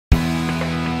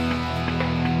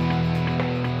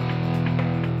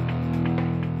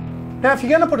Now, if you're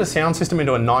going to put a sound system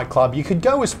into a nightclub, you could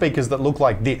go with speakers that look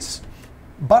like this,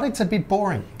 but it's a bit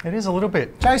boring. It is a little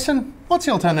bit. Jason, what's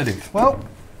the alternative? Well,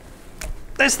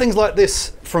 there's things like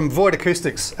this from VOID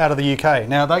Acoustics out of the UK.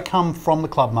 Now, they come from the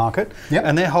club market,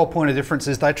 and their whole point of difference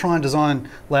is they try and design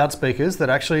loudspeakers that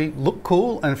actually look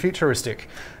cool and futuristic.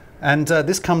 And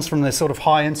this comes from their sort of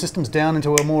high-end systems down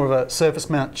into a more of a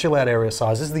surface mount chill-out area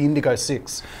size. This is the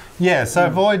Indigo6. Yeah, so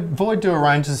VOID do a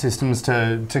range of systems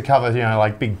to cover, you know,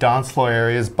 like big dance floor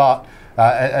areas, but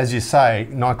as you say,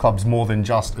 nightclubs more than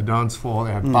just a dance floor.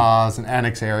 They have bars and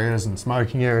annex areas and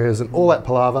smoking areas and all that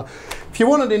palaver. If you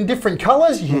want it in different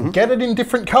colours, you can get it in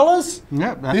different colours.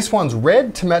 Yep. This one's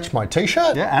red to match my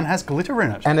t-shirt. Yeah, and has glitter in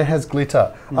it. And it has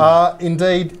glitter.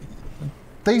 Indeed,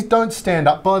 these don't stand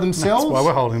up by themselves. That's why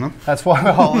we're holding them. That's why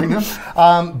we're holding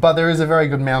them. But there is a very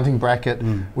good mounting bracket,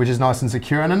 which is nice and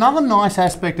secure. And another nice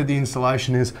aspect of the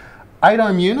installation is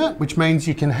 8-ohm unit, which means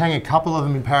you can hang a couple of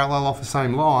them in parallel off the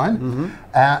same line.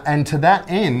 And to that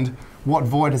end, what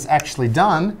VOID has actually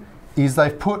done is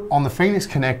they've put on the Phoenix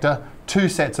connector 2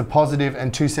 sets of positive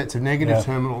and 2 sets of negative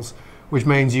terminals, which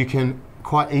means you can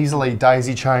quite easily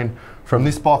daisy chain from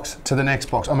this box to the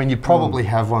next box. I mean, you probably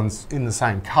have ones in the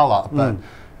same colour, but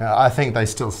I think they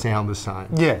still sound the same.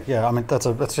 Yeah. I mean,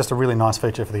 that's just a really nice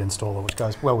feature for the installer, which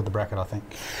goes well with the bracket, I think.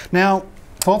 Now,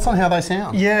 thoughts on how they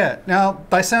sound? Yeah, now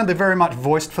they're very much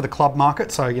voiced for the club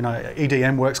market, so you know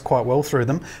EDM works quite well through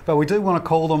them. But we do want to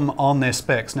call them on their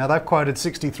specs. Now they've quoted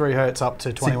 63 hertz up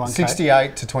to 21k.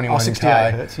 68 to 21k.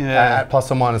 68 hertz, at plus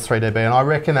or minus 3 dB, and I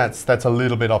reckon that's a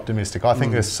little bit optimistic. I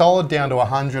think they're solid down to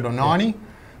 100 or 90.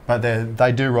 But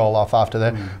they do roll off after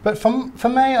that. But for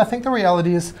me, I think the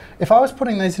reality is, if I was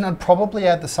putting these in, I'd probably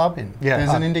add the sub in. Yeah,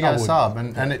 there's an Indigo sub,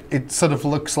 and it sort of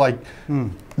looks like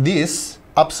this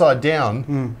upside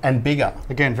down and bigger.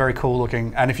 Again, very cool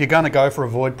looking. And if you're going to go for a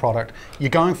VOID product, you're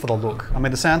going for the look. I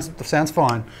mean, the sound's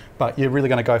fine, but you're really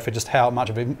going to go for just how much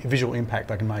of a visual impact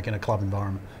they can make in a club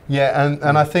environment. Yeah,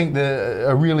 and I think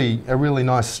a really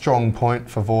nice strong point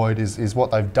for VOID is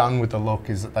what they've done with the look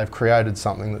is that they've created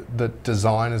something that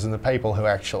designers and the people who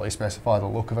actually specify the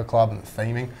look of a club and the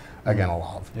theming are going to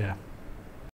love. Yeah.